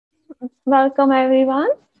Welcome everyone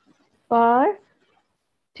for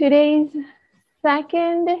today's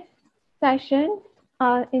second session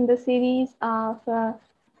in the series of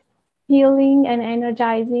healing and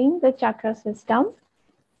energizing the chakra system.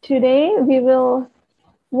 Today we will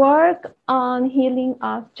work on healing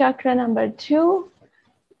of chakra number 2.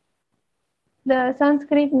 The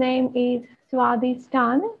Sanskrit name is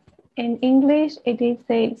Svadhisthana. In English it is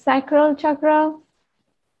the Sacral chakra.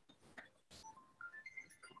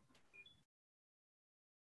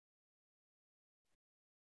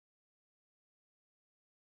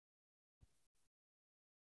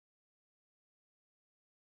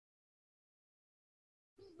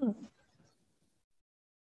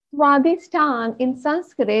 Svadhisthana in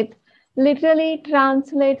Sanskrit literally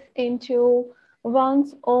translates into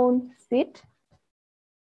one's own seat.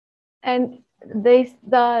 And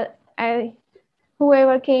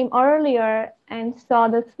whoever came earlier and saw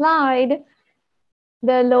the slide,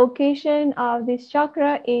 the location of this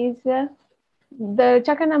chakra is the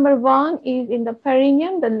chakra number 1 is in the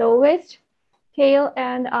perineum, the lowest tail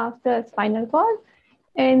end of the spinal cord.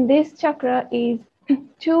 And this chakra is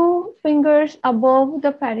 2 fingers above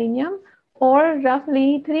the perineum, or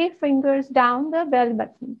roughly 3 fingers down the belly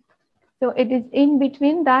button. So it is in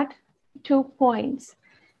between that 2 points.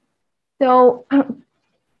 So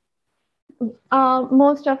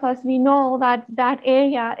most of us, we know that that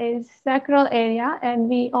area is sacral area, and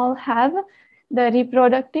we all have the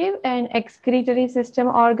reproductive and excretory system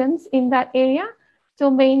organs in that area. So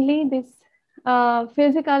mainly this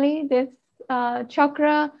physically, this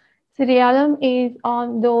chakra cereellum is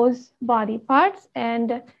on those body parts,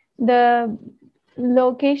 and the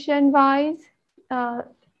location wise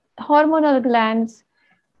hormonal glands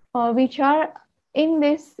which are in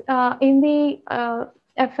this in the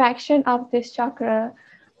affection of this chakra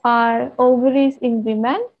are ovaries in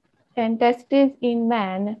women and testes in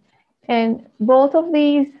men, and both of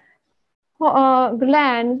these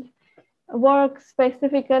glands work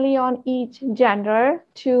specifically on each gender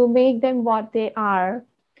to make them what they are.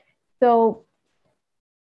 So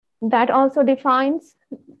that also defines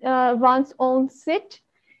one's own sit.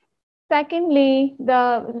 Secondly,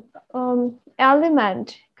 the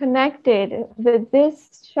element connected with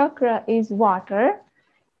this chakra is water.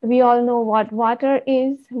 We all know what water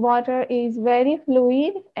is. Water is very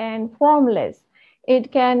fluid and formless.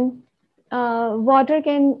 It can, water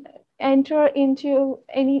can enter into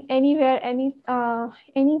anywhere,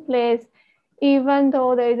 any place. Even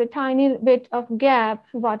though there is a tiny bit of gap,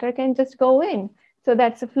 water can just go in. So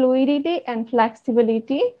that's a fluidity and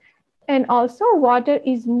flexibility. And also water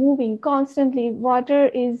is moving constantly. Water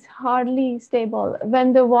is hardly stable.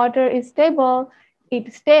 When the water is stable,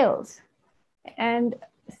 it stales. And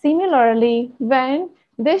similarly, when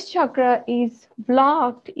this chakra is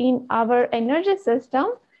blocked in our energy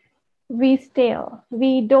system, we stale.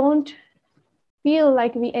 We don't feel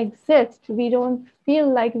like we exist. We don't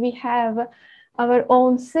feel like we have our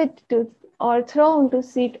own sit to or throne to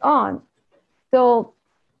sit on. So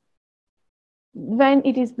when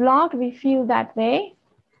it is blocked, we feel that way.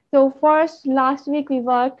 So first, last week we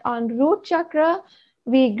worked on root chakra.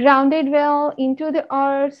 We grounded well into the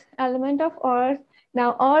earth, element of earth.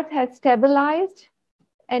 Now earth has stabilized.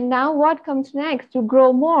 And now what comes next to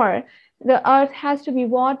grow more? The earth has to be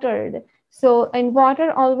watered. So, and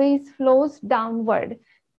water always flows downward.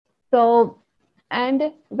 So,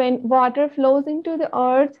 and when water flows into the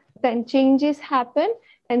earth, then changes happen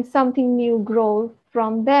and something new grows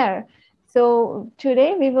from there. So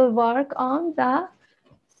today we will work on the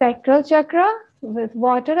sacral chakra with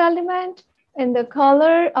water element, and the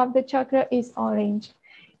color of the chakra is orange.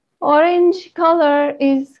 Orange color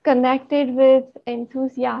is connected with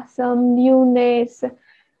enthusiasm, newness,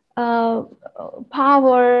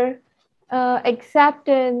 power,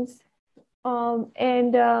 acceptance,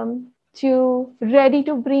 and to ready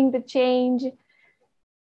to bring the change.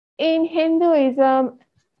 In Hinduism,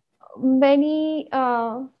 many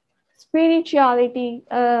spirituality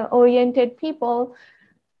oriented people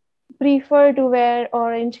prefer to wear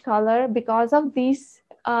orange color because of these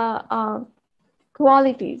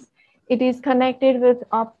qualities. It is connected with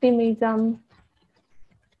optimism,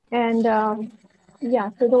 and yeah,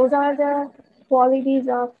 so those are the qualities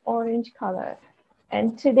of orange color.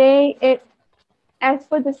 And today, as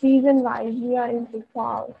for the season wise, we are into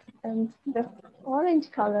fall, and the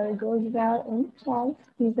orange color goes well in fall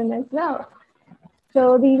season as well.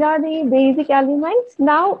 So these are the basic elements.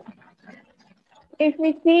 Now, if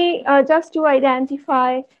we see, just to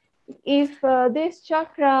identify if this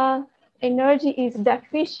chakra energy is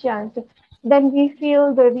deficient, then we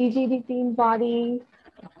feel the rigidity in body,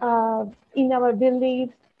 in our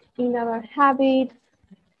beliefs, in our habits,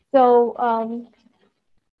 So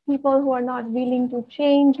people who are not willing to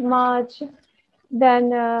change much,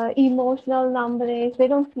 then emotional numbness, they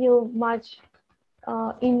don't feel much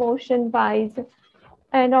emotion wise.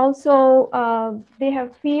 And also they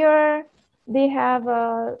have fear, they have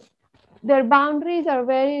their boundaries are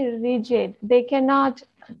very rigid. They cannot,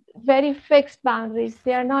 very fixed boundaries.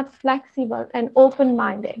 They are not flexible and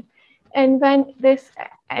open-minded. And when this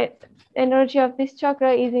energy of this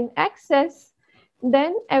chakra is in excess,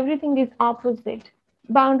 then everything is opposite.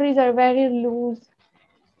 Boundaries are very loose,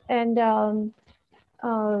 and uh,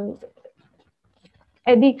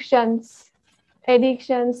 addictions,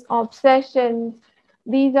 obsessions,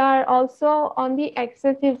 these are also on the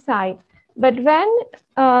excessive side. But when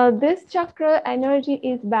this chakra energy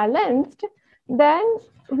is balanced, then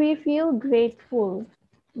we feel grateful,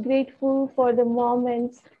 grateful for the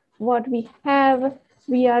moments, what we have.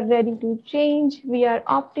 We are ready to change. We are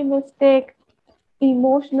optimistic,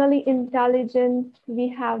 emotionally intelligent. We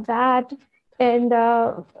have that. And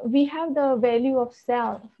we have the value of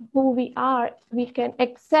self, who we are. We can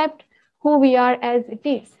accept who we are as it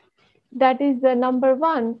is. That is the number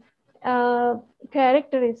one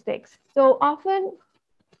characteristics. So often,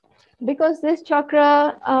 because this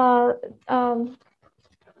chakra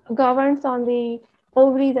governs on the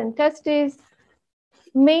ovaries and testes,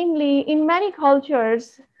 mainly in many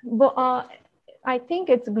cultures, I think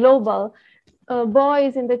it's global,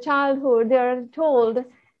 boys in the childhood, they are told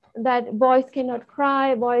that boys cannot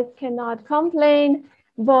cry, boys cannot complain,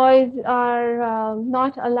 boys are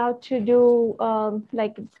not allowed to do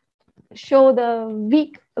like show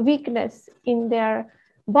the weakness in their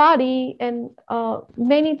body and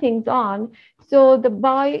many things on. So the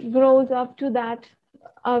boy grows up to that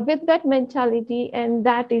with that mentality, and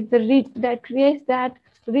that is the that creates that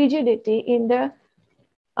rigidity in the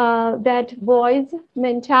that boy's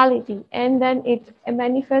mentality, and then it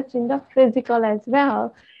manifests in the physical as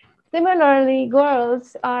well. Similarly,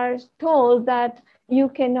 girls are told that you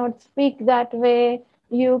cannot speak that way,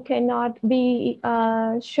 you cannot be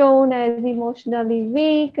shown as emotionally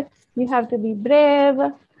weak, you have to be brave,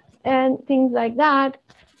 and things like that.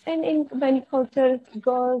 And in many cultures,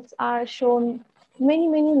 girls are shown many,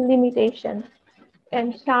 many limitations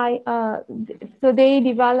and shy, so they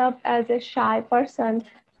develop as a shy person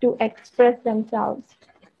to express themselves.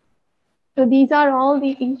 So these are all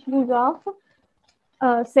the issues of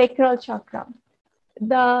sacral chakra.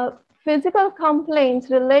 The physical complaints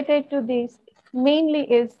related to this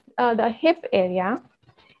mainly is the hip area,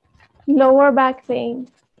 lower back pain,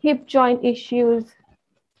 hip joint issues,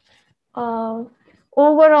 uh,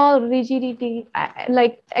 overall rigidity,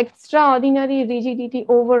 like extraordinary rigidity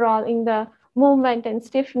overall in the movement and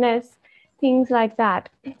stiffness, things like that.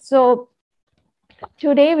 So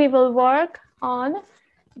today we will work on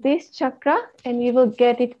this chakra and we will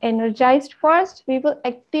get it energized first. We will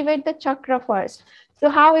activate the chakra first. So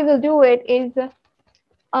how we will do it is,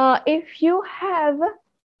 if you have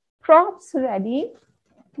props ready,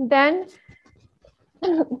 then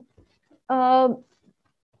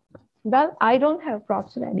well, I don't have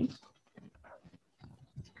props ready.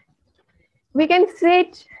 We can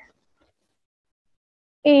sit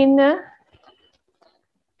in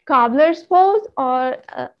cobbler's pose, or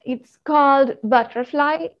it's called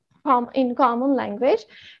butterfly in common language.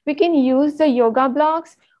 We can use the yoga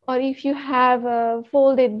blocks, or if you have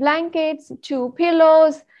folded blankets, 2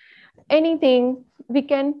 pillows, anything we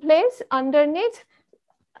can place underneath,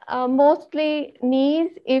 mostly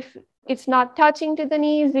knees. If it's not touching to the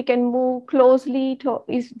knees, we can move closely to,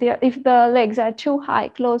 if the legs are too high,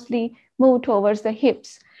 closely move towards the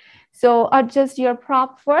hips. So adjust your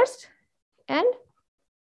prop first and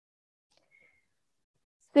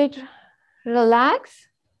sit, relax,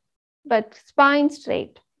 but spine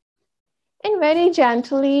straight. And very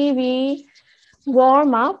gently, we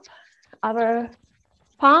warm up our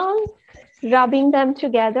palms, rubbing them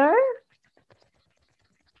together.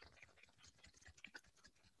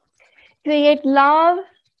 Create love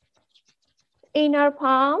in our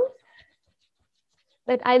palms,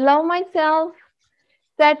 that I love myself.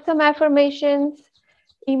 Set some affirmations.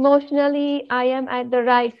 Emotionally, I am at the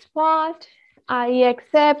right spot. I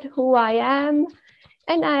accept who I am,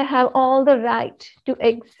 and I have all the right to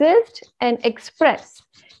exist and express.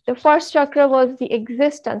 The first chakra was the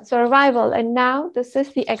existence, survival, and now this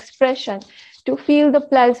is the expression, to feel the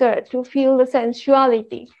pleasure, to feel the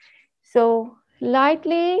sensuality. So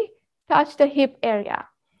lightly touch the hip area.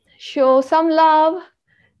 Show some love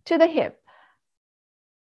to the hip.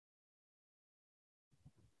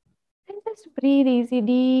 And just breathe easy,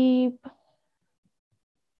 deep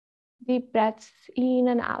breaths in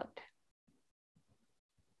and out.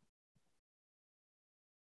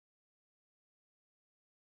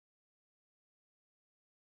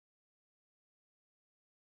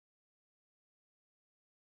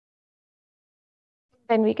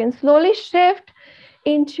 Then we can slowly shift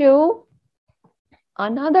into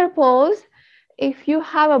another pose. If you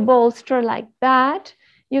have a bolster like that,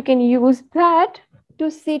 you can use that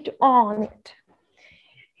to sit on it.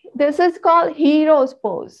 This is called hero's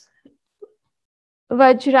pose.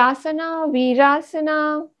 Vajrasana,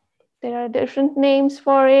 Virasana, there are different names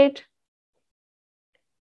for it.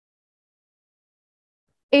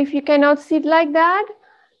 If you cannot sit like that,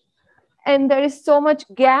 and there is so much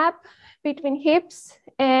gap between hips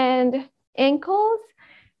and ankles,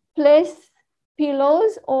 place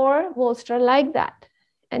pillows or bolster like that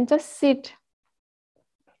and just sit.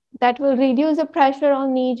 That will reduce the pressure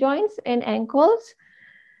on knee joints and ankles.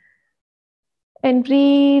 And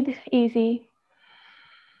breathe easy.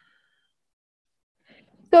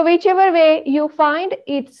 So whichever way you find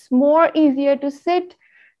it's more easier to sit,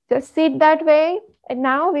 just sit that way. And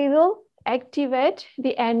now we will activate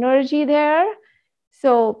the energy there.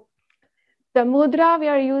 So the mudra we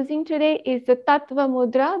are using today is the Tattva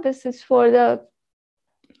mudra. This is for the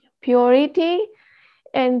purity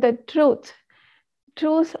and the truth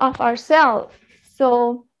of ourselves.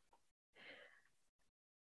 So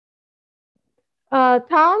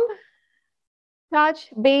thumb touch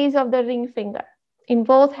base of the ring finger in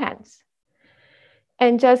both hands.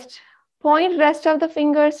 And just point rest of the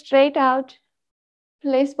fingers straight out.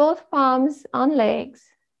 Place both palms on legs.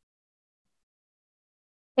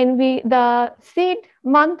 And the seed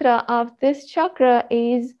mantra of this chakra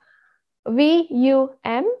is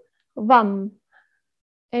VUM, VUM.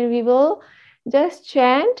 And we will just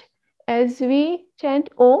chant as we chant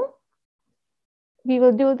Om. We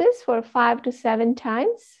will do this for 5 to 7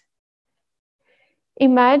 times.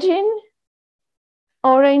 Imagine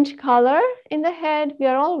orange color in the head. We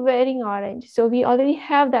are all wearing orange. So we already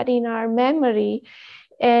have that in our memory.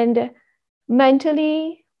 And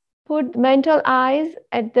mentally put mental eyes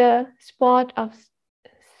at the spot of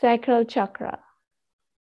sacral chakra.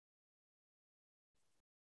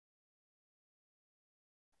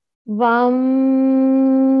 Vam.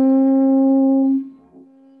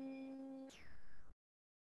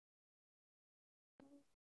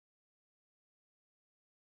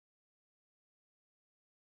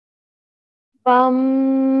 Vam.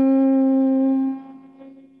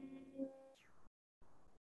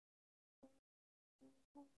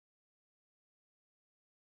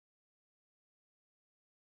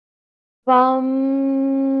 Vam.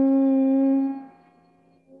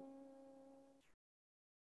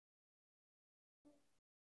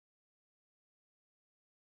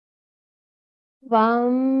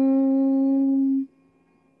 Vam.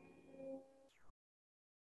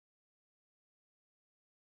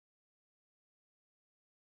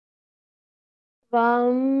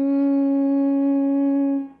 Vam.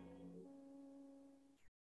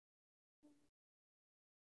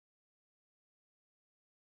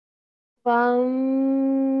 Vam.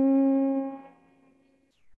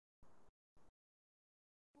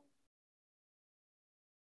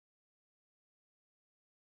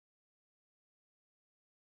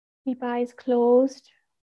 Keep eyes closed.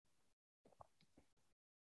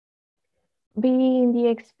 Be in the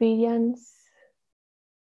experience.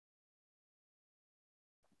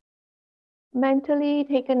 Mentally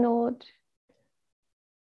take a note.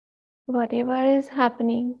 Whatever is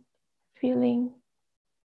happening, feeling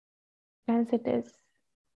as it is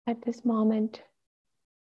at this moment.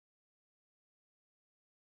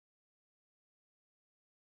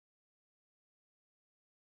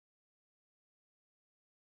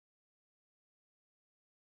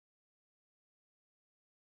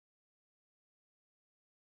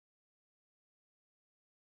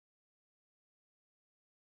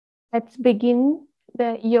 Let's begin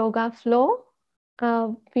the yoga flow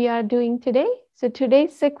we are doing today. So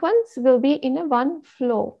today's sequence will be in a one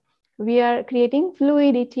flow. We are creating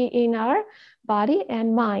fluidity in our body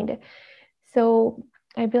and mind. So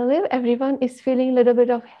I believe everyone is feeling a little bit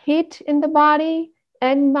of heat in the body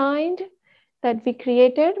and mind that we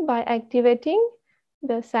created by activating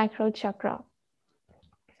the sacral chakra.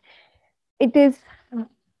 It is,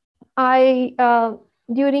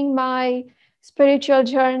 during my spiritual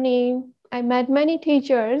journey, I met many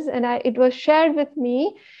teachers, and it was shared with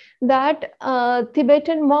me that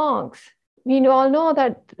Tibetan monks, we all know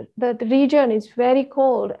that the region is very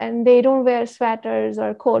cold and they don't wear sweaters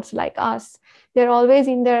or coats like us. They're always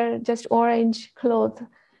in their just orange clothes.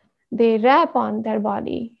 They wrap on their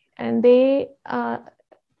body and they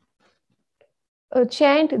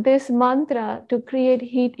chant this mantra to create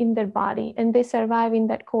heat in their body, and they survive in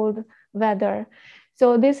that cold weather.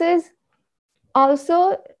 So this is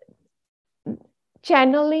also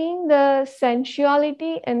channeling the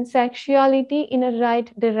sensuality and sexuality in a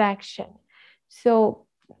right direction. So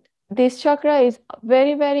this chakra is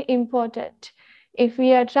very, very important. If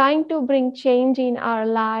we are trying to bring change in our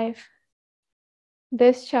life,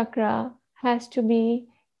 this chakra has to be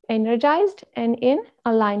energized and in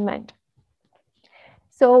alignment.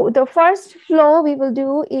 So the first flow we will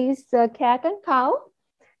do is cat and cow.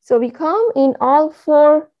 So we come in all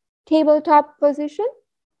four tabletop position.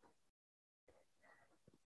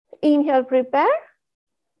 Inhale, prepare.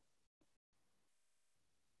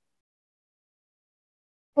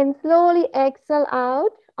 And slowly exhale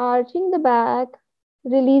out, arching the back,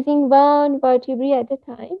 releasing one vertebrae at a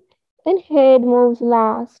time. And head moves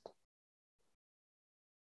last.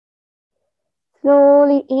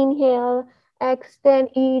 Slowly inhale, extend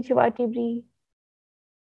each vertebrae.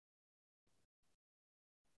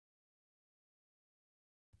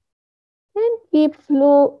 And keep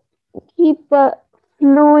the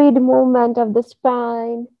fluid movement of the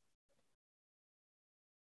spine.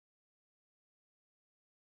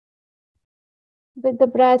 With the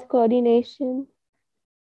breath coordination.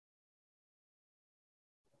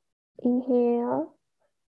 Inhale.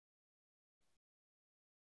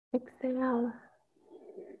 Exhale.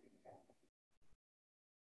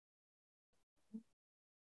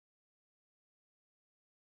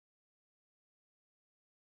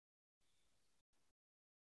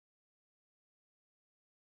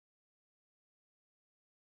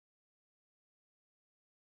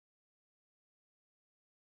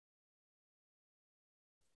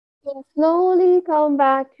 And slowly come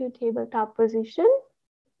back to tabletop position.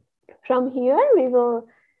 From here, we will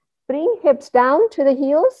bring hips down to the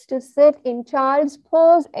heels to sit in child's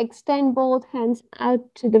pose. Extend both hands out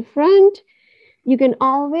to the front. You can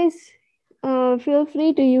always feel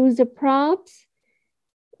free to use the props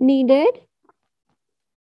needed.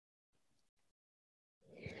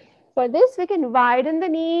 For this, we can widen the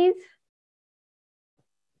knees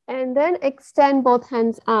and then extend both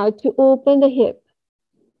hands out to open the hip.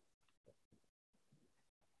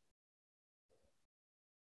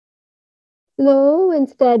 Slow and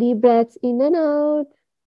steady breaths in and out.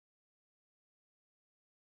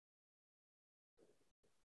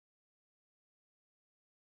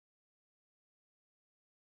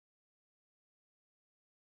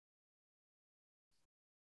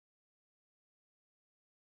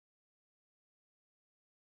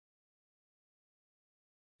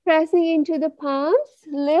 Pressing into the palms,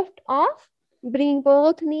 lift off, bring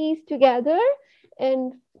both knees together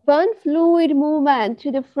and one fluid movement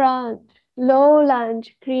to the front. Low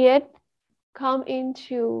lunge, come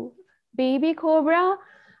into baby cobra,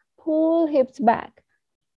 pull hips back.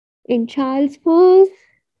 In child's pose,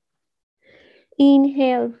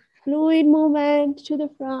 inhale, fluid movement to the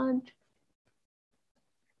front.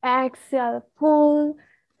 Exhale, pull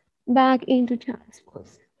back into child's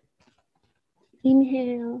pose.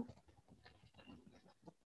 Inhale.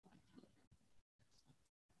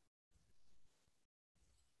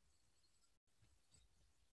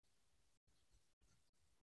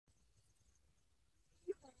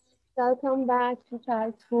 Welcome back to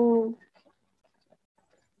child's pose.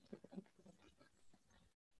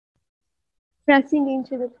 Pressing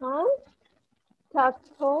into the palms, tuck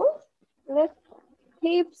toes, lift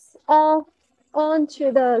hips off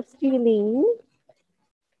onto the ceiling,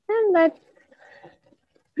 and let's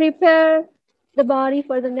prepare the body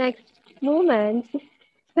for the next movement.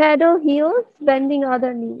 Pedal heels, bending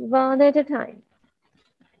other knee, one at a time.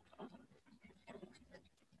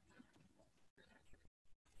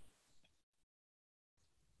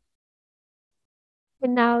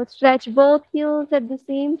 And now stretch both heels at the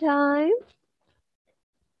same time.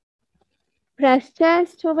 Press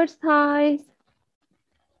chest towards thighs,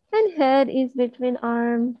 and head is between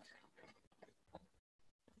arms.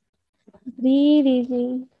 Breathe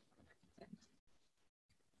easy.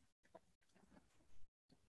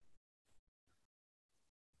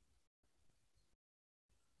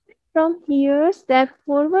 From here, step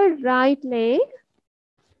forward, right leg,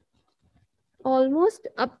 almost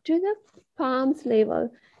up to the palms level.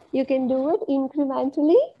 You can do it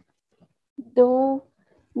incrementally, though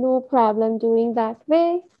no problem doing that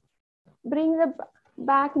way. Bring the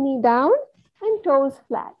back knee down and toes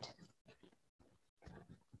flat.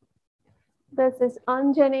 This is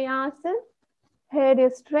Anjaneyasana. Head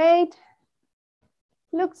is straight.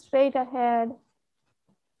 Look straight ahead.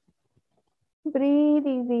 Breathe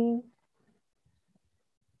easy.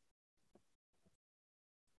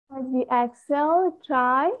 As we exhale,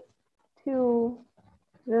 try to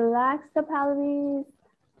relax the pelvis.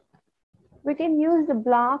 We can use the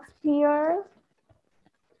blocks here.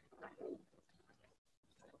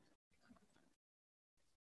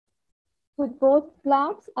 Put both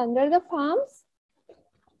blocks under the palms.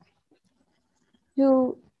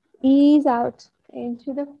 to ease out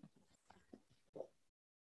into the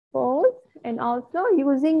pose, and also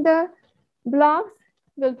using the blocks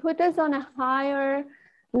will put us on a higher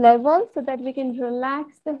level so that we can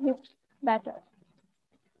relax the hips better.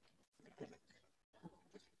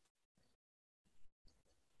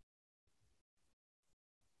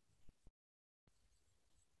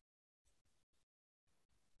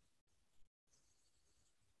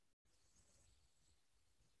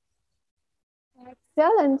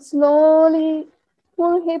 Exhale and slowly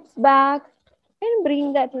pull hips back and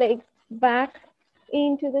bring that leg back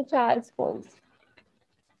into the child's pose.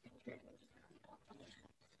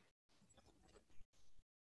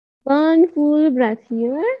 One full breath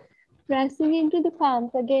here, pressing into the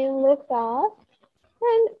palms. Again, lift up,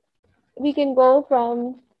 and we can go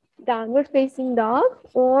from downward facing dog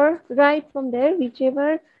or right from there,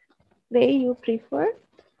 whichever way you prefer.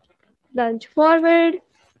 Lunge forward,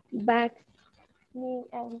 back knee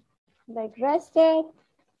and leg rested.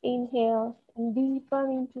 Inhale and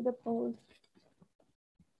deepen into the pose.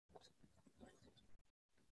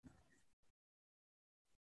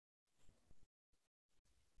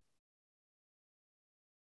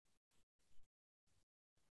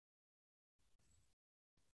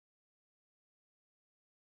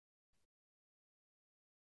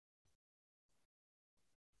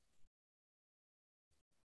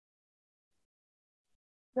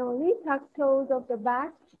 Slowly tuck toes of the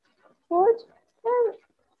back foot and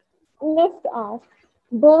lift off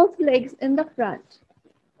both legs in the front.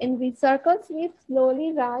 And we circle sweep,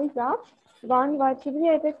 slowly rise up one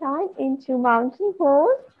vertebrae at a time into mountain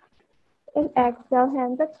pose, and exhale,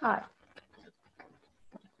 hands at heart.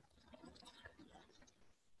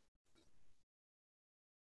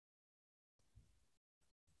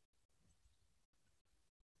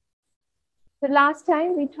 The last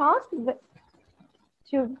time we talked,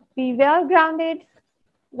 to be well grounded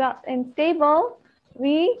and stable,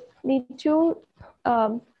 we need to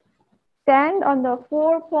stand on the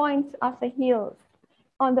 4 points of the heels,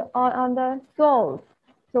 on the soles.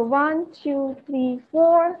 So 1, 2, 3,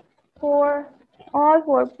 4, 4, all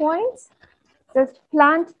 4 points. Just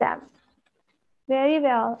plant them very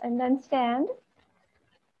well, and then stand,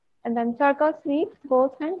 and then circle sweep,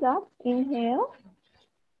 both hands up. Inhale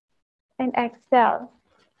and exhale.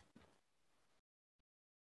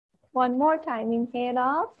 One more time. Inhale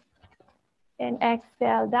up and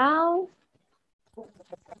exhale down.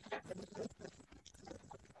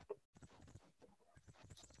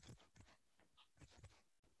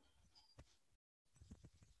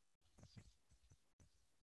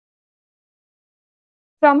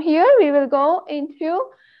 From here, we will go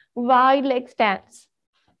into wide leg stance.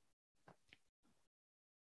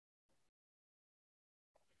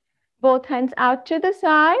 Both hands out to the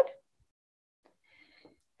side.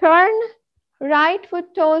 Turn right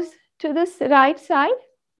foot toes to the right side.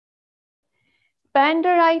 Bend the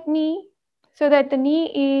right knee so that the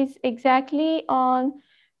knee is exactly on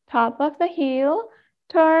top of the heel.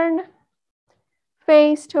 Turn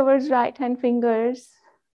face towards right hand fingers.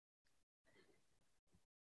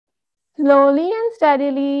 Slowly and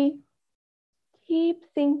steadily keep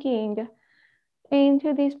sinking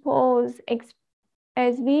into this pose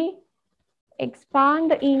as we expand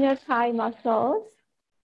the inner thigh muscles.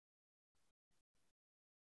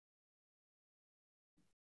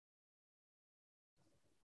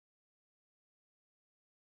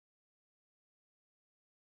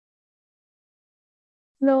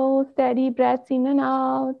 Slow, steady breaths in and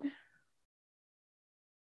out.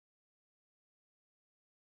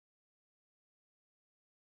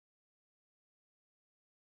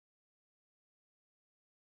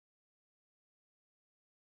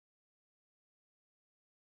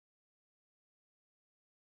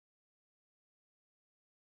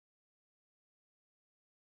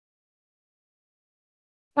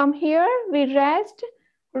 From here, we rest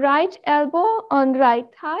right elbow on right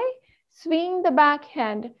thigh. Swing the back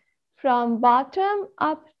hand from bottom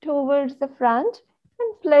up towards the front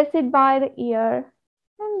and place it by the ear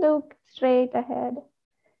and look straight ahead.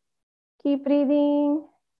 Keep breathing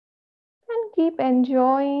and keep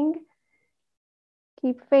enjoying.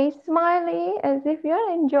 Keep face smiley as if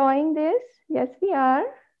you're enjoying this. Yes, we are.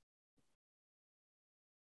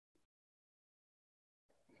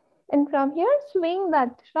 And from here, swing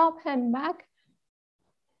that top hand back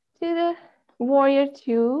to the warrior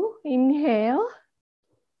two. Inhale.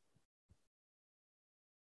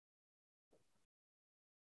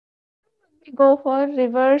 Go for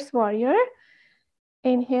reverse warrior.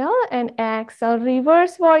 Inhale and exhale.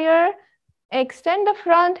 Reverse warrior. Extend the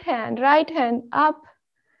front hand, right hand up.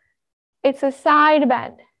 It's a side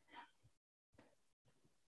bend.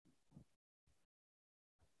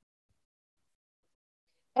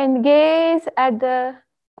 And gaze at the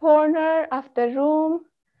corner of the room,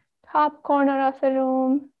 top corner of the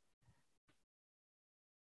room.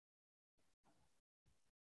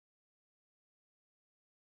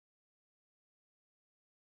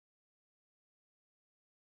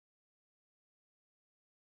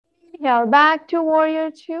 Inhale back to warrior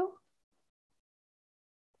two.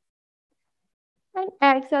 And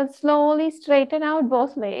exhale, slowly straighten out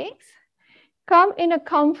both legs. Come in a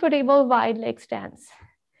comfortable wide leg stance.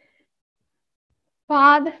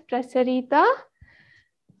 Pad Prasarita.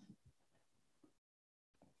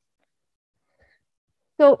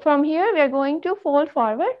 So from here, we are going to fold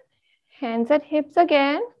forward. Hands at hips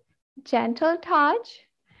again. Gentle touch.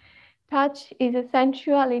 Touch is a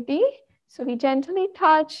sensuality. So we gently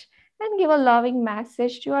touch and give a loving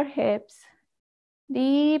massage to our hips.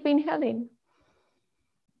 Deep inhale in.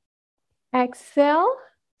 Exhale,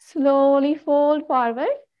 slowly fold forward,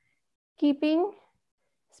 keeping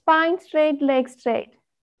spine straight, legs straight.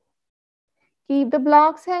 Keep the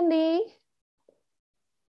blocks handy.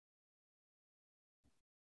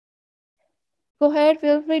 Go ahead,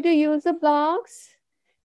 feel free to use the blocks,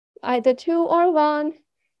 either 2 or 1,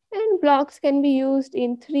 and blocks can be used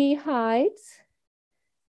in 3 heights.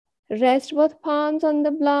 Rest both palms on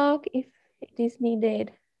the block if it is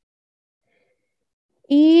needed.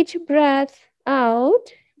 Each breath out,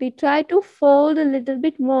 we try to fold a little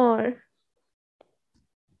bit more.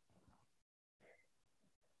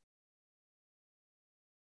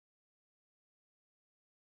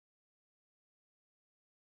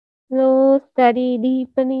 Slow, steady,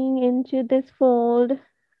 deepening into this fold.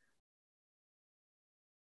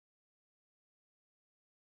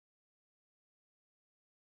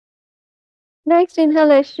 Next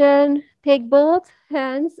inhalation, take both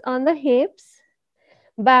hands on the hips,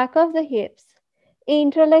 back of the hips,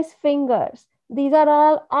 interlace fingers. These are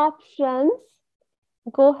all options.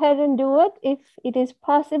 Go ahead and do it if it is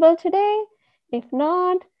possible today. If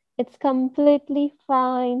not, it's completely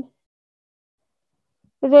fine.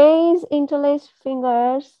 Raise interlaced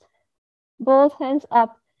fingers, both hands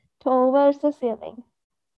up towards the ceiling.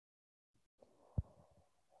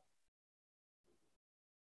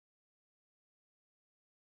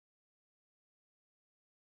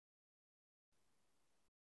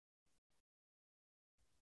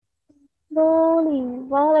 Slowly,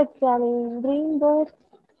 while exhaling, bring both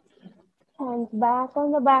hands back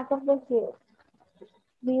on the back of the hip.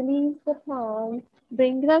 Release the palms,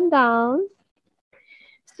 bring them down.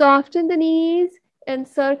 Soften the knees and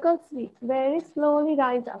circle sweep. Very slowly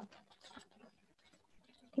rise up.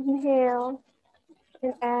 Inhale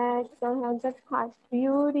and exhale, hands at heart.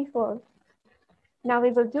 Beautiful. Now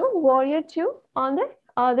we will do warrior two on the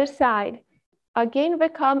other side. Again, we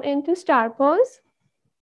come into star pose.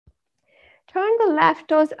 Turn the left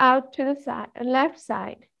toes out to the side, left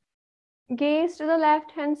side. Gaze to the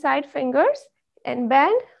left hand side fingers and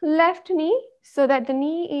bend left knee so that the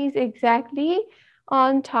knee is exactly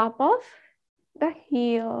on top of the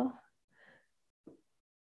heel.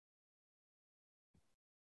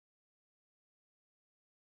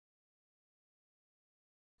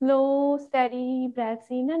 Slow, steady breaths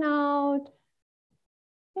in and out.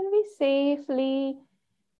 And we safely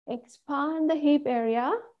expand the hip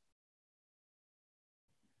area.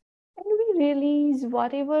 And we release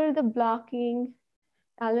whatever the blocking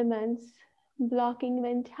elements, blocking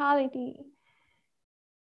mentality.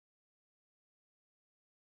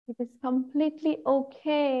 It is completely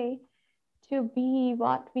okay to be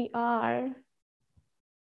what we are.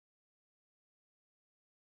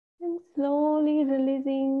 And slowly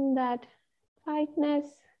releasing that tightness,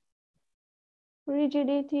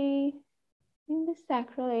 rigidity in the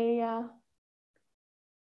sacral area.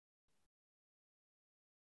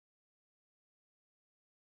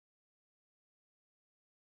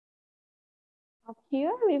 Up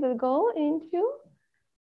here, we will go into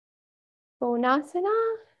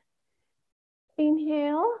Konasana.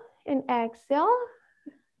 Inhale and exhale.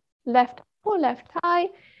 Left or left thigh,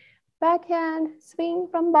 backhand, swing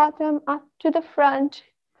from bottom up to the front.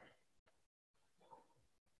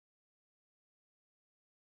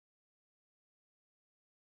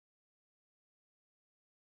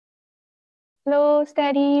 Slow,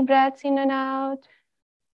 steady breaths in and out.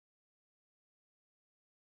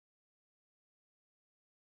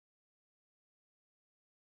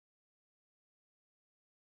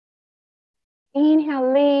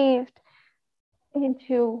 Inhale, lift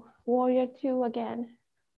into warrior two again.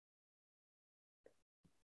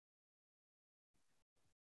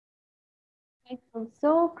 I feel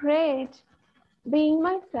so great being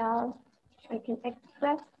myself. I can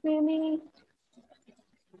express freely.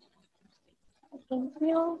 I can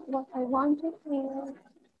feel what I want to feel.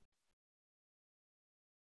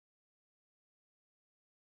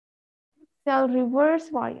 Exhale, reverse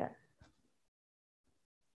warrior.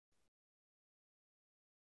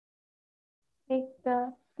 Take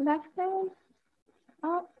the left hand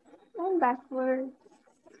up and backward.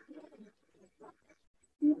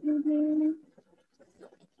 Keep breathing.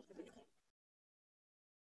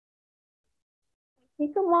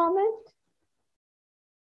 Take a moment.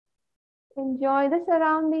 Enjoy the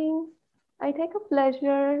surroundings. I take a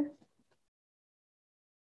pleasure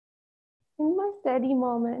in my steady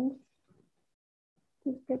moment.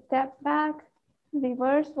 Take a step back,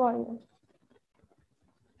 reverse warrior.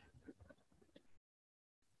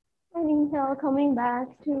 And inhale, coming back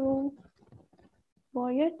to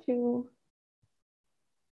warrior two.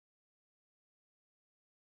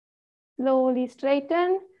 Slowly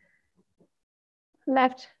straighten,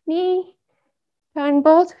 left knee, turn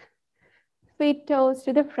both feet toes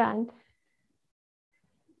to the front.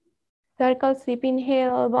 Circle sweep,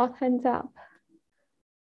 inhale, both hands up.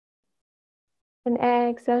 And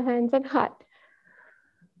exhale, hands at heart.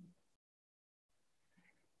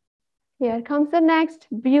 Here comes the next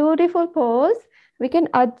beautiful pose. We can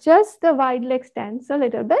adjust the wide leg stance a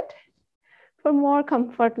little bit for more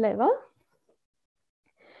comfort level.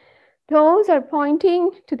 Toes are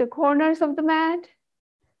pointing to the corners of the mat,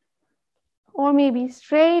 or maybe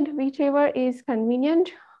straight, whichever is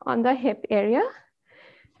convenient on the hip area.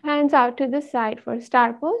 Hands out to the side for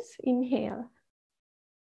star pose. Inhale.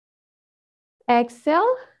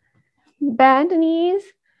 Exhale, bend knees,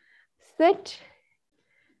 sit.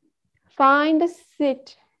 Find a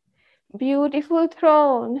sit. Beautiful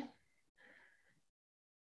throne.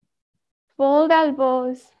 Fold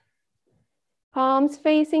elbows. Palms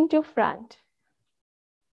facing to front.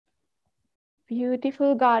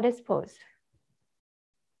 Beautiful goddess pose.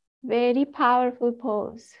 Very powerful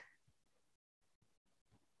pose.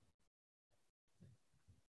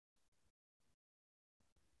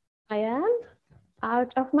 I am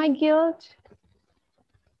out of my guilt,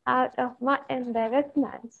 out of my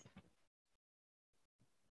embarrassments.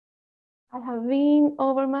 I have been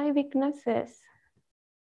over my weaknesses.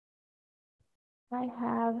 I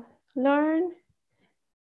have learned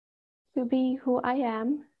to be who I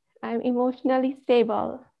am. I'm emotionally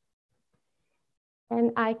stable.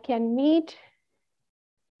 And I can meet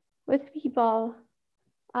with people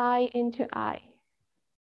eye into eye.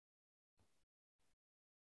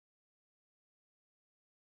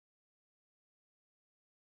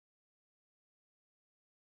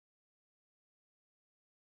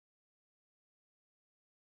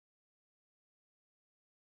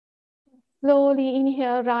 Slowly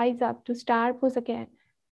inhale, rise up to star pose again.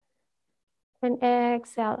 And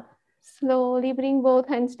exhale. Slowly bring both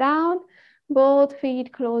hands down, both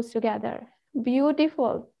feet close together.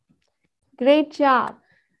 Beautiful. Great job.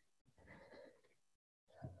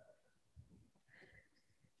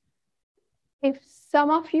 If some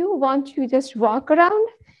of you want to just walk around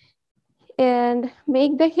and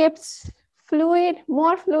make the hips fluid,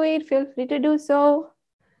 more fluid, feel free to do so.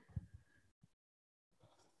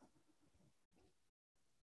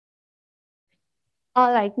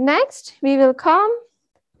 All right, next we will come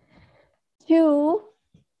to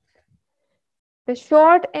the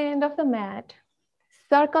short end of the mat.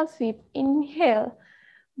 Circle sweep, inhale,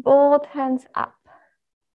 both hands up.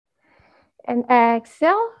 And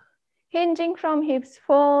exhale, hinging from hips,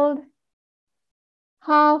 fold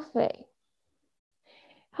halfway.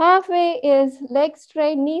 Halfway is leg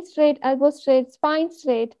straight, knee straight, elbow straight, spine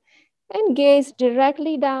straight, and gaze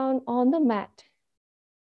directly down on the mat.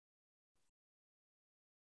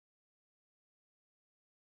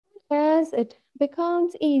 As it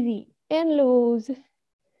becomes easy and loose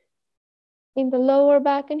in the lower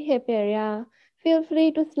back and hip area, feel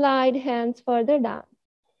free to slide hands further down.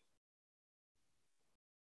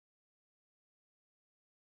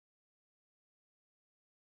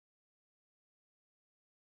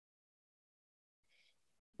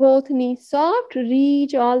 Both knees soft,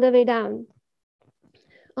 reach all the way down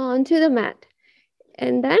onto the mat.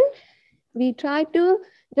 And then we try to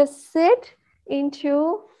just sit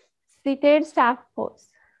into seated staff pose.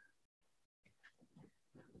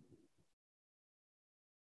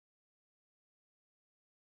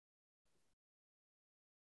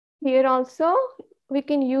 Here also, we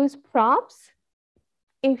can use props.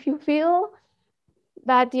 If you feel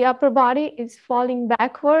that the upper body is falling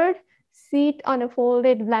backward, sit on a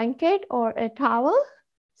folded blanket or a towel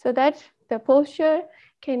so that the posture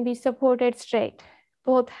can be supported straight.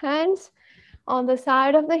 Both hands on the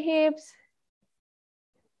side of the hips.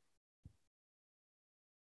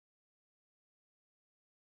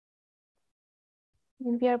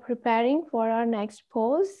 And we are preparing for our next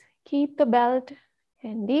pose. Keep the belt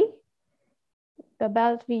handy. The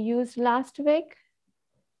belt we used last week,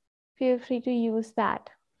 feel free to use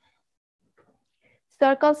that.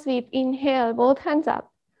 Circle sweep, inhale, both hands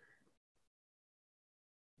up.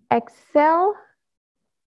 Exhale,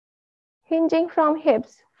 hinging from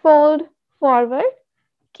hips, fold forward,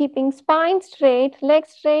 keeping spine straight, legs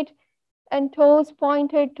straight, and toes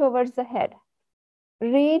pointed towards the head.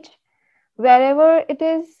 Reach wherever it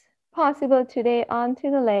is possible today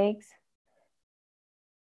onto the legs.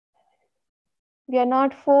 We are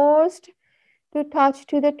not forced to touch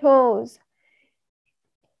to the toes.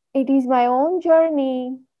 It is my own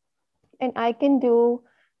journey, and I can do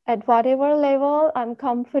at whatever level I'm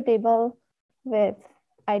comfortable with.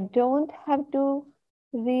 I don't have to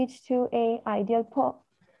reach to a ideal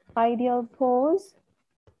pose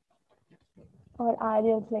or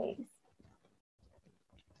ideal place.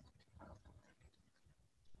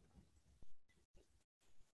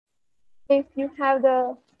 If you have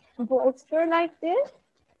the bolster like this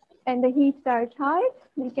and the hips are tight,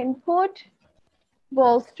 we can put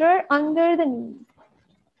bolster under the knees.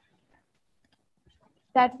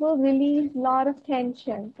 That will release a lot of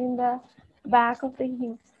tension in the back of the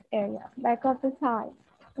hips area, back of the thigh.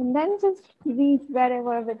 And then just reach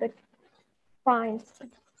wherever with the spine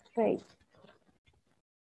straight.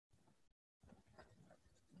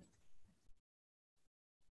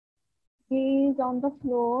 Gaze on the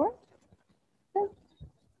floor. Just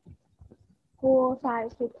go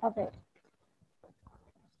 5 feet away.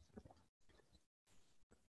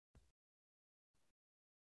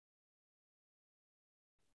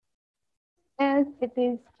 As it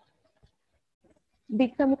is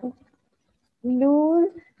becoming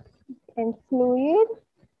loose and fluid,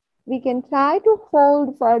 we can try to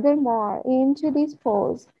fold furthermore into this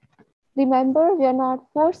pose. Remember, we are not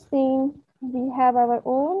forcing, we have our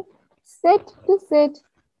own sit to sit,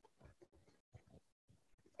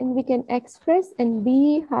 and we can express and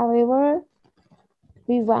be however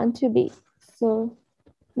we want to be. So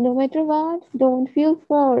no matter what, don't feel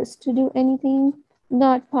forced to do anything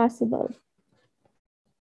not possible.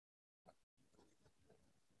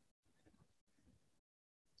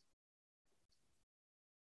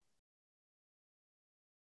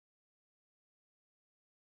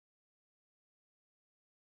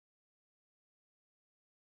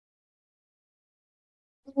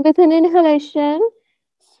 With an inhalation,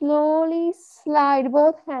 slowly slide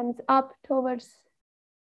both hands up towards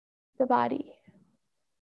the body.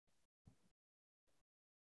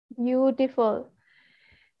 Beautiful.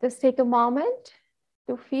 Just take a moment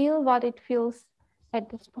to feel what it feels at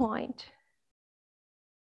this point.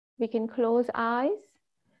 We can close eyes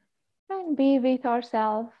and be with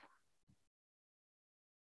ourselves.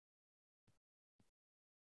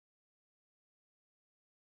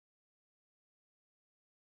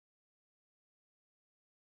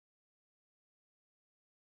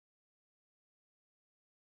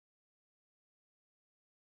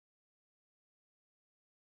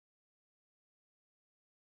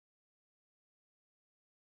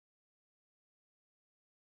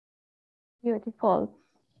 Beautiful.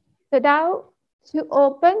 So now to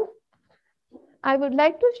open, I would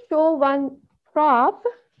like to show one prop.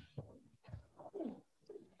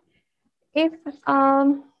 If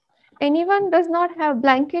anyone does not have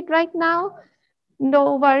blanket right now,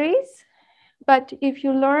 no worries. But if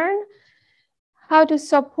you learn how to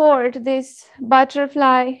support this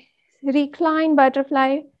butterfly, recline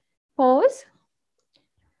butterfly pose,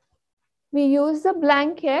 we use the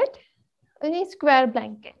blanket, a square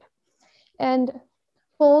blanket, and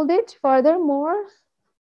fold it furthermore.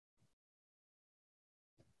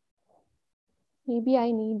 Maybe I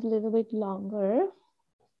need a little bit longer.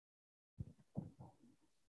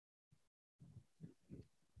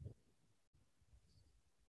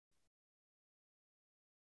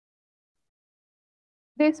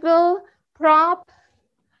 This will prop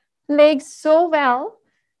legs so well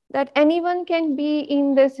that anyone can be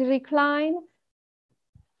in this recline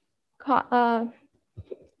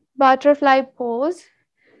butterfly pose,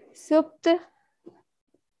 Supta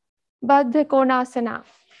Baddha Konasana.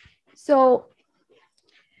 So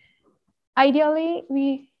ideally,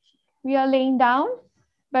 we are laying down,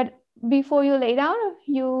 but before you lay down,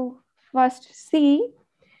 you first see.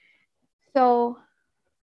 So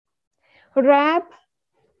wrap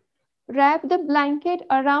the blanket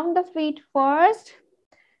around the feet first,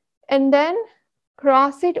 and then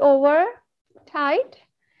cross it over tight,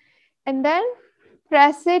 and then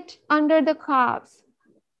press it under the calves.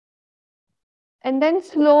 And then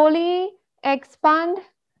slowly expand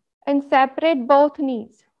and separate both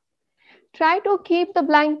knees. Try to keep the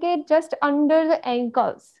blanket just under the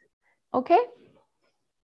ankles, okay?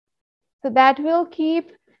 So that will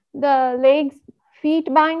keep the legs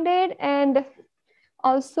feet binded, and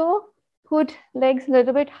also put legs a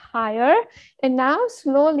little bit higher. And now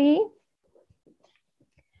slowly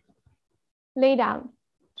lay down.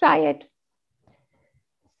 Try it.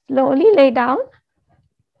 Slowly lay down.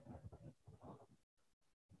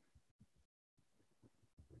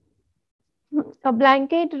 A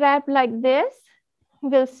blanket wrap like this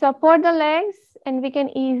will support the legs, and we can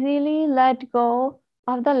easily let go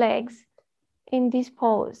of the legs in this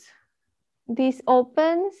pose. This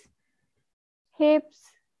opens hips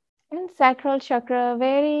and sacral chakra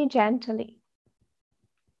very gently.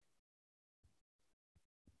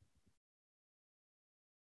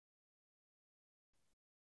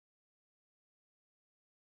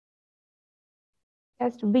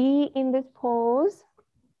 Just be in this pose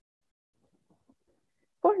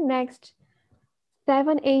for next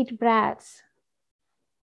 7-8 breaths.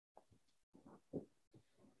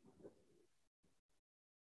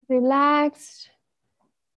 Relaxed,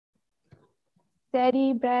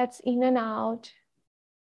 steady breaths in and out.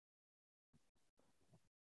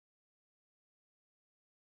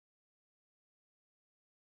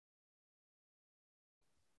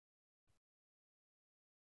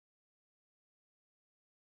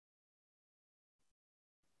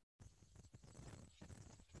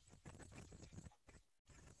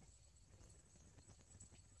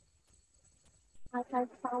 I have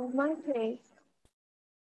found my place.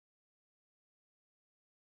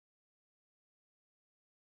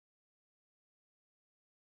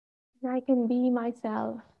 I can be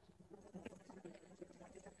myself.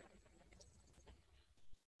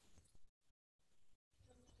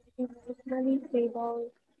 Emotionally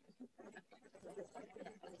stable.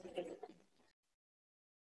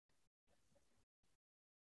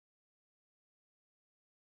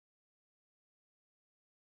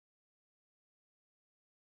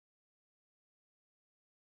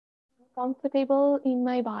 Comfortable in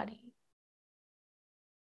my body.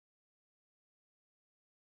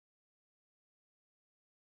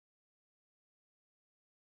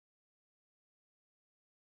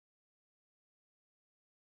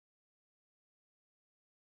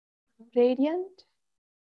 Radiant,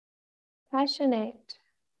 passionate.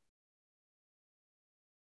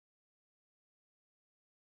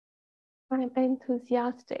 I'm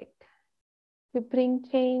enthusiastic to bring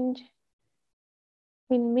change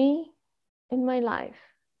in me, in my life.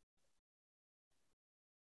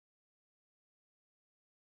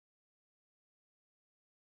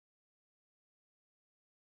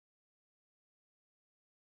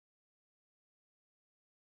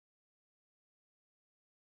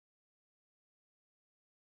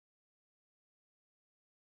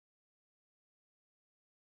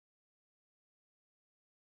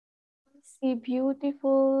 See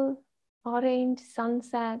beautiful orange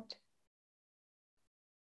sunset.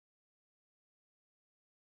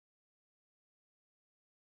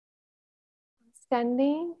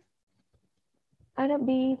 Standing at a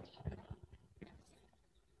beach,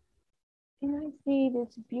 and I see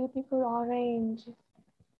this beautiful orange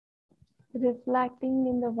reflecting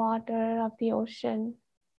in the water of the ocean.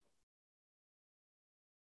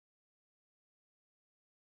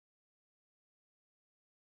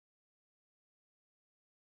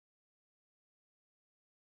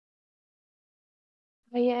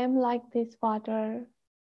 I am like this water.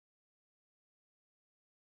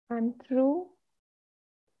 I'm true.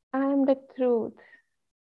 I am the truth.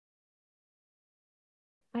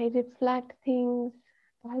 I reflect things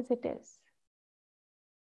as it is.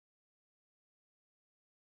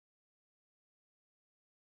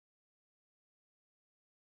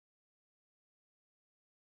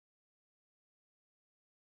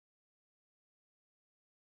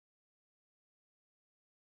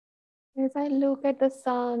 As I look at the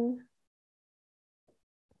sun,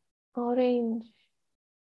 orange,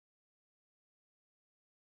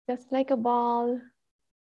 just like a ball,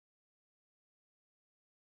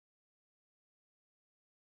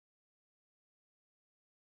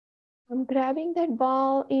 I'm grabbing that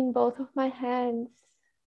ball in both of my hands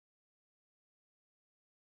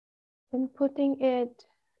and putting it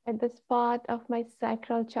at the spot of my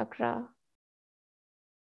sacral chakra.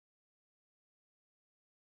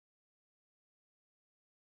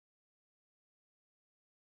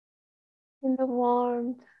 In the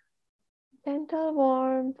warmth, gentle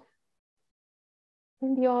warmth,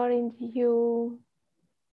 and the orange hue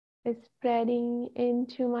is spreading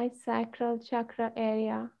into my sacral chakra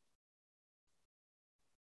area.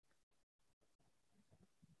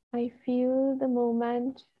 I feel the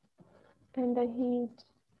movement and the heat.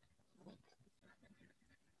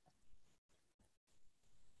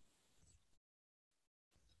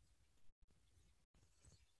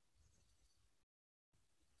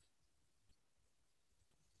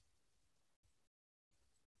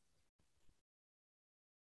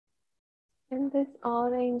 And this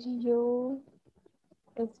orange hue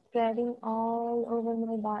is spreading all over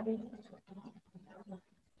my body,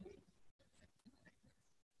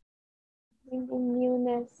 bringing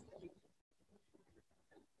newness,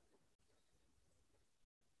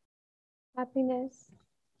 happiness,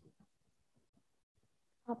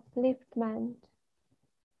 upliftment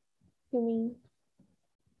to me.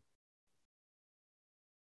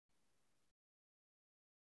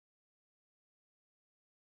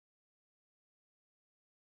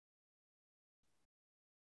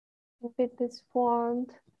 With this warmth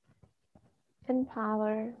and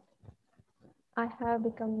power, I have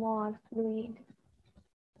become more fluid,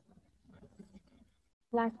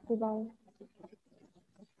 flexible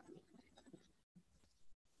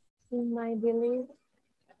in my belief,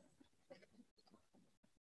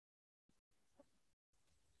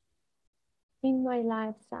 in my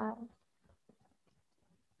lifestyle.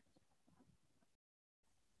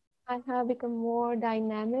 I have become more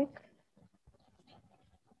dynamic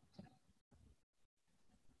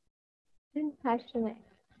and passionate.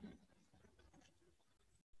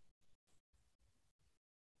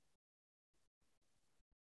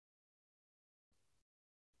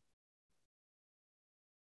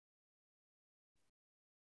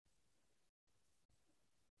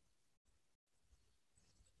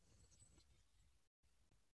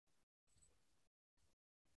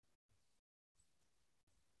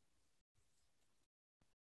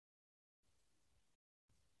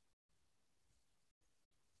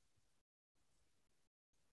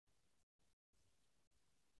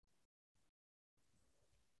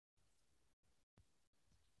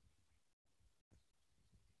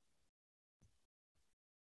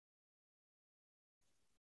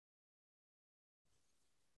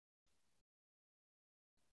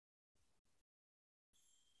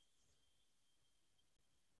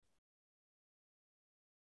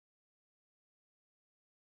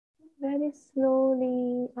 Very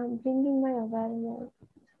slowly, I'm bringing my awareness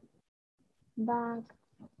back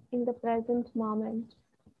in the present moment.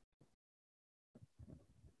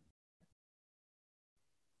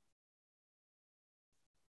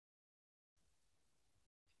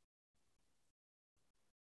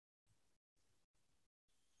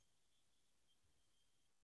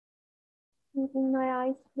 Keeping my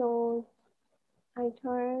eyes closed, I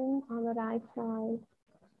turn on the right side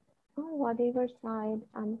or whatever side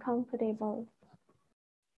I'm comfortable.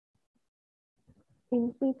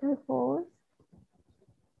 In fetal pose,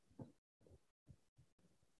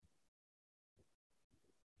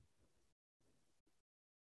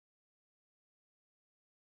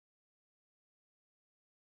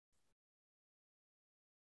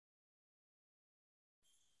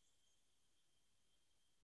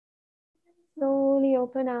 slowly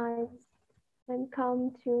open eyes and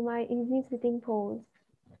come to my easy sitting pose.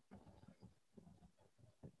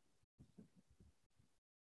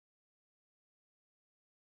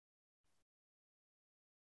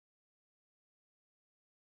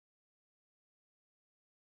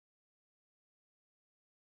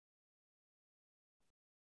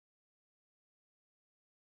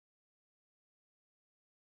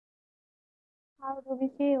 How do we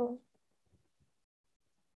feel?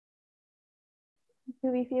 Do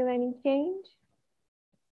we feel any change?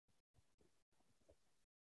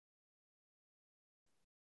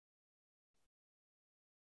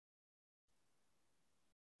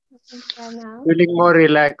 And now, Feeling more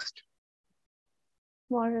relaxed.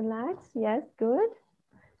 more relaxed. Yes, good.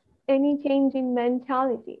 Any change in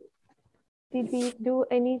mentality? Did we do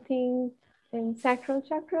anything in sacral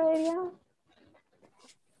chakra area?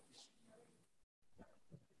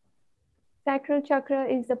 Sacral chakra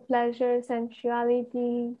is the pleasure,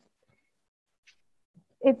 sensuality.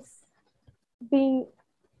 It's being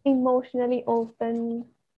emotionally open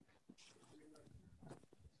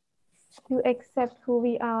to accept who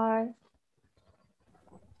we are,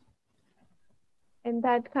 and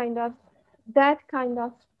that kind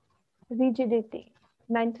of rigidity,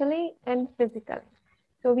 mentally and physically.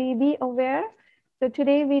 So we be aware. So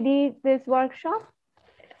today we did this workshop.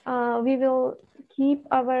 We will keep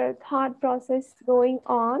our thought process going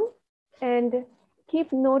on and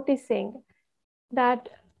keep noticing that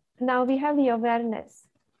now we have the awareness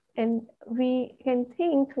and we can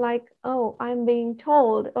think like, oh, I'm being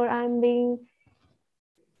told or I'm being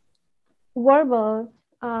verbal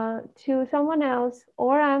to someone else,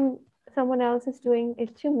 or someone else is doing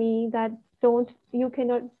it to me, that you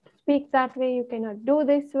cannot speak that way, you cannot do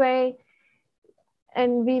this way.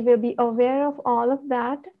 And we will be aware of all of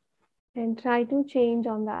that and try to change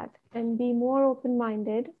on that and be more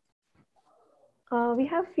open-minded. We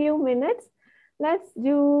have few minutes. Let's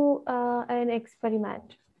do an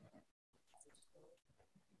experiment.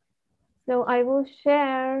 So I will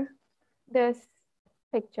share this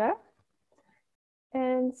picture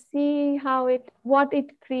and see how what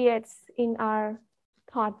it creates in our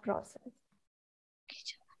thought process.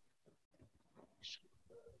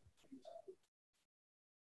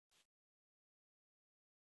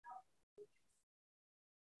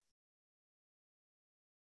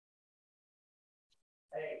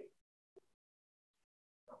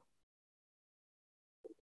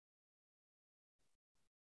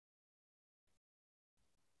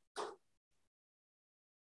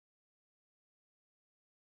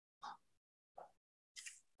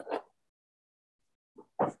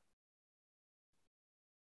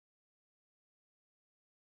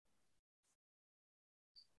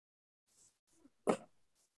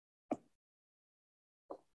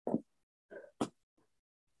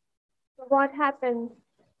 What happens?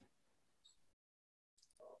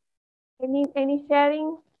 Any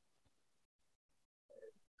sharing?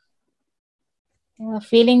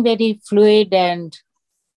 Feeling very fluid and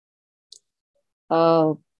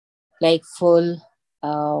like full,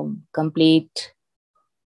 complete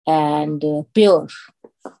and pure.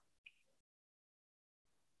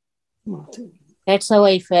 That's how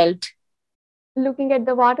I felt. Looking at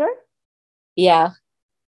the water? Yeah.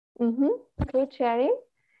 Good sharing.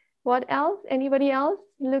 What else? Anybody else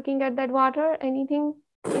looking at that water? Anything?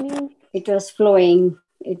 It was flowing.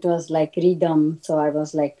 It was like rhythm. So I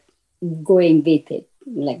was like going with it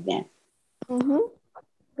like that.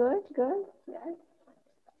 Good, good. Yes.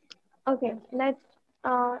 Okay, let's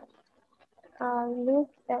look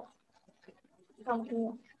at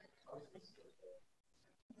something.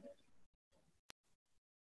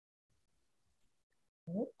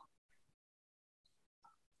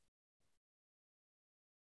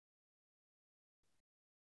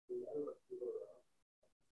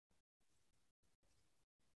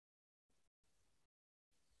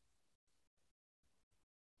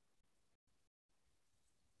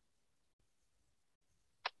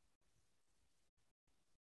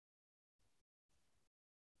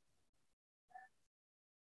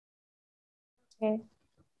 Okay.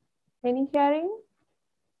 Any sharing?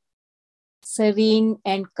 Serene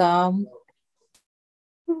and calm.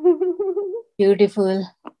 Beautiful.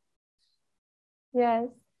 Yes.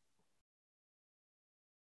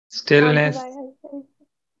 Stillness.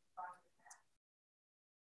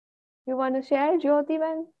 You want to share, Jyoti,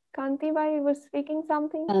 when Kanti Bhai was speaking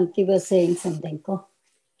something? Kanti was saying something.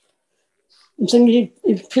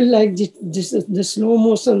 It felt like the slow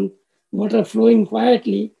motion water flowing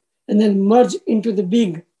quietly and then merge into the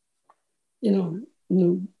big,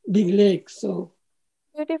 big lake. So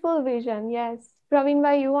beautiful vision. Yes. Praveen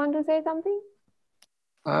Bhai, you want to say something?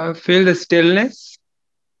 Feel the stillness.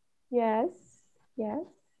 Yes. Yes.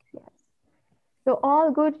 Yes. So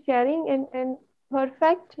all good sharing and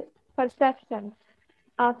perfect perception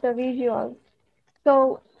of the visuals.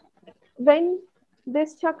 So when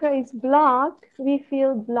this chakra is blocked, we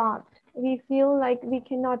feel blocked. We feel like we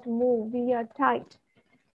cannot move. We are tight.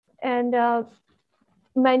 And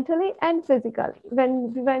mentally and physically.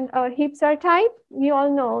 When our hips are tight, we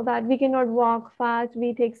all know that we cannot walk fast.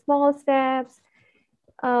 We take small steps,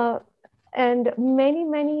 and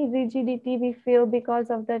many rigidity we feel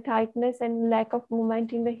because of the tightness and lack of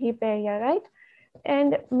movement in the hip area, right?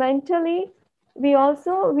 And mentally, we are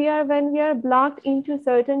when we are blocked into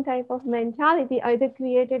certain type of mentality, either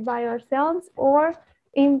created by ourselves or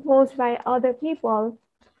imposed by other people,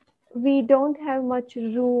 we don't have much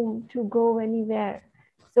room to go anywhere.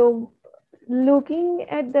 So looking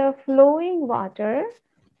at the flowing water,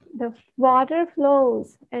 the water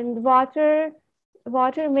flows and water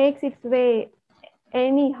makes its way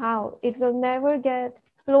anyhow. It will never get,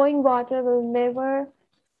 flowing water will never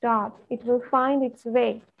stop. It will find its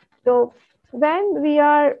way. So when we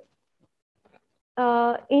are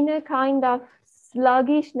in a kind of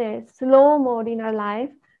sluggishness, slow mode in our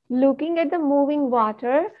life, looking at the moving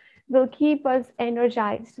water will keep us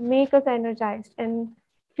energized, make us energized, and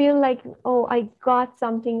feel like, oh, I got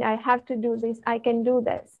something, I have to do this, I can do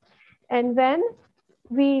this. And when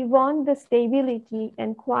we want the stability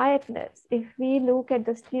and quietness, if we look at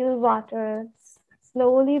the still water,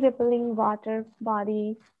 slowly rippling water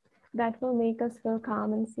body, that will make us feel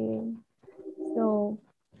calm and serene. So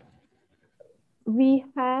we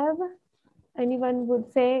have, anyone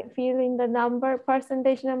would say, feel in the number,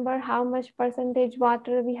 percentage number, how much percentage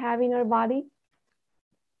water we have in our body?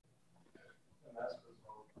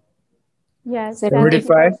 Yes,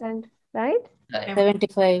 70%, right?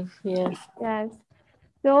 75, yes. Yes.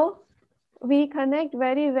 So we connect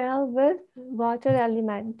very well with water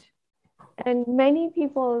element. And many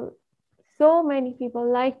people, so many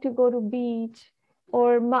people like to go to beach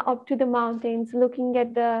or up to the mountains, looking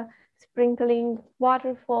at the sprinkling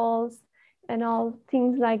waterfalls and all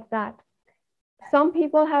things like that. Some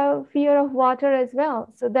people have fear of water as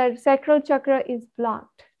well. So their sacral chakra is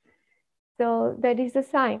blocked. So that is a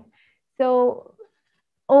sign. So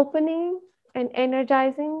opening and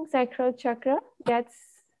energizing sacral chakra gets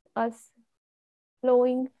us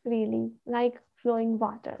flowing freely, like flowing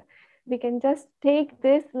water. We can just take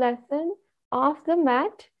this lesson off the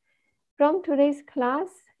mat from today's class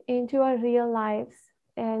into our real lives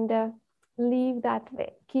and live that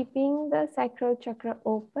way, keeping the sacral chakra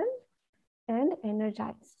open and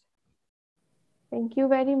energized. Thank you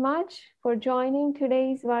very much for joining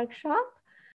today's workshop.